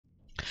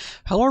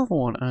Hello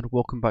everyone and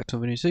welcome back to a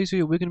video. Today's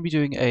video we're going to be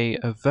doing a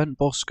event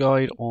boss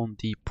guide on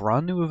the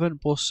brand new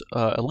event boss,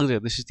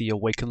 Lillia. This is the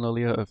Awakened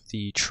Lillia of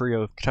the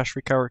trio of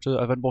catastrophe character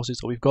event bosses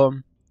that we've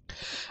gotten.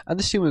 And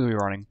this team we're going to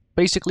be running.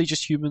 Basically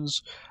just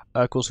humans.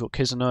 Of course we've got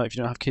Kizuna. If you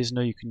don't have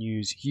Kizuna you can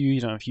use you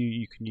don't have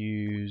you can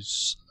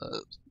use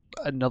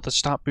another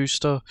stat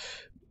booster.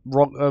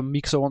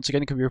 Mikasa once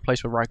again can be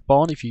replaced with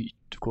Ragban if you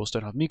of course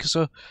don't have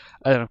Mikasa.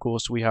 And then of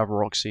course we have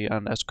Roxy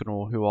and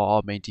Escanor who are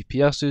our main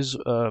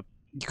DPSs.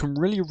 You can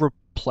really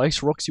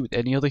replace Roxy with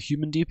any other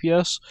human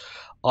DPS.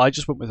 I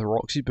just went with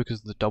Roxy because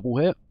of the double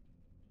hit.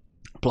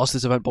 Plus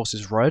this event boss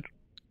is red.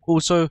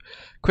 Also,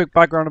 quick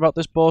background about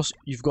this boss.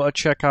 You've got to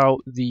check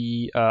out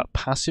the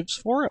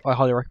passives for it. I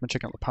highly recommend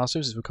checking out the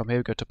passives. As we come here,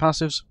 we go to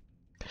passives.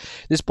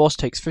 This boss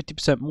takes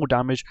 50% more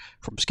damage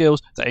from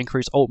skills that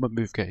increase ultimate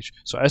move gauge.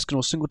 So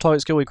Escanor's single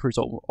target skill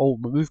increases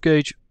ultimate move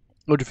gauge,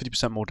 or do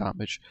 50% more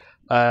damage.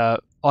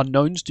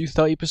 Unknowns do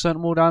 30%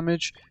 more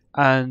damage,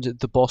 and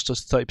the boss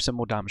does 30%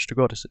 more damage to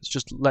goddesses.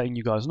 Just letting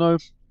you guys know.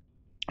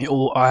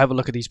 I have a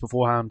look at these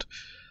beforehand,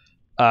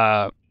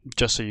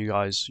 just so you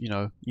guys, you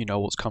know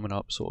what's coming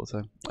up, sort of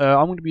thing.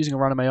 I'm going to be using a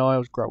random AI.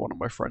 I'll grab one of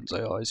my friends'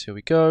 AIs. Here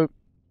we go.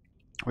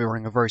 We're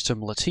running a very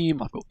similar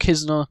team. I've got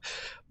Kizuna,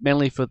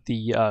 mainly for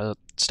the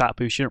stat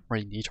boost. You don't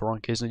really need to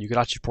run Kizuna. You could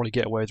actually probably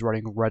get away with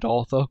running Red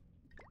Arthur.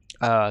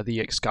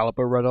 The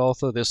Excalibur Red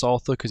Arthur, this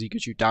Arthur, because he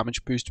gives you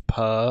damage boost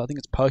per, I think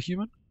it's per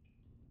human.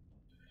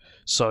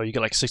 So you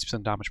get like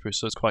 60% damage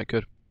boost, so it's quite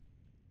good.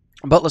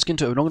 But let's get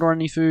into it. We're not going to run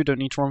any food, don't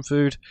need to run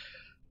food.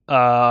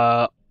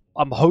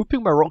 I'm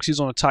hoping my Roxy's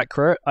on attack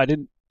crit. I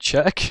didn't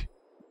check.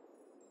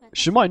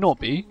 She might not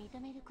be,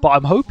 but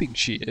I'm hoping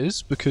she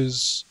is,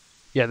 because,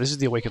 yeah, this is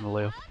the Awakened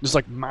Lillia. This is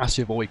like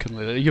massive Awakened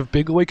Lillia. You have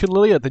big Awakened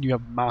Lillia, then you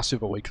have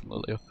massive Awakened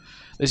Lillia.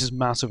 This is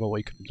massive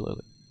Awakened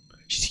Lillia.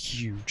 She's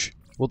huge.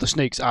 Well, the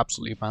snake's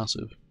absolutely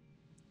massive.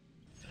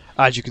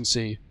 As you can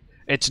see,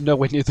 it's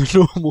nowhere near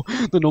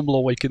the normal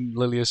Awakened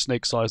Lillia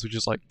snake size, which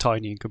is like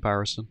tiny in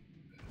comparison.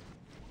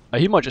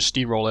 He might just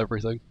steamroll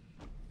everything.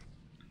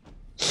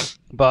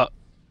 But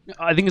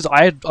I think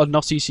I had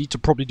enough CC to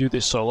probably do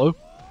this solo.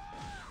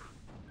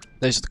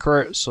 There's the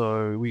crit,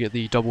 so we get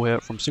the double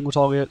hit from single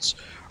targets.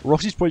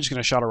 Roxy's probably just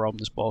going to Shadow Realm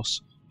this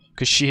boss,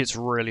 because she hits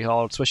really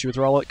hard, especially with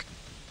Relic.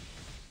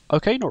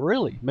 Okay, not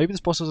really. Maybe this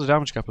boss has a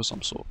damage cap of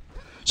some sort.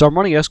 So I'm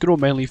running Escanor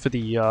mainly for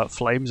the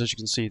flames, as you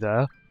can see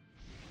there.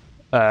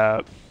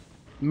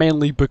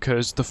 Mainly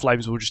because the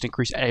flames will just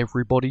increase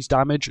everybody's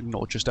damage, and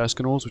not just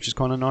Escanor's, which is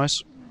kind of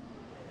nice.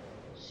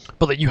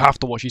 But that you have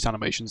to watch these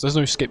animations. There's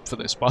no skip for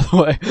this, by the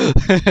way.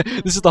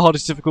 This is the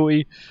hardest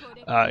difficulty.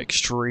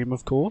 Extreme,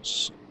 of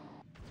course.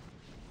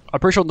 I'm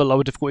pretty sure on the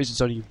lower difficulties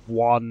it's only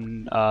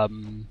one,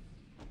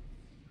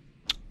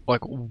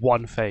 like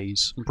one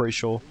phase. I'm pretty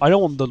sure. I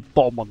know on the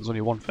bottom one there's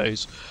only one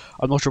phase.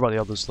 I'm not sure about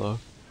the others though.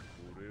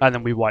 And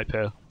then we wipe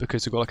here,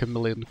 because we've got like a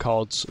million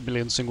cards, a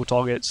million single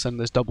targets, and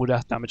there's double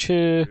death damage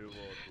here.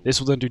 This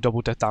will then do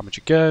double death damage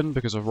again,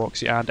 because of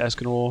Roxy and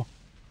Escanor.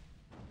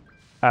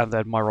 And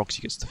then my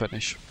Roxy gets the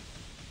finish.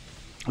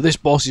 This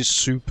boss is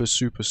super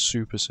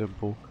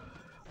simple.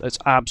 There's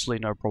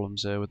absolutely no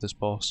problems here with this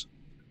boss.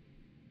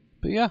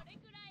 But yeah,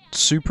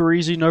 super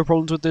easy, no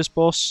problems with this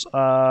boss.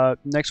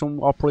 Next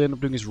one I'll probably end up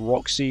doing is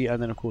Roxy, and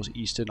then of course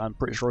Easton, I'm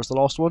pretty sure is the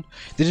last one.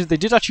 They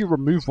did actually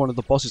remove one of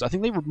the bosses. I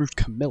think they removed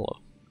Camilla.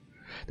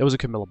 There was a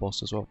Camilla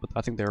boss as well, but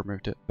I think they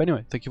removed it. But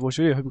anyway, thank you for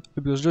watching the video. Hope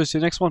you guys enjoy. See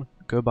you next one.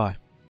 Goodbye.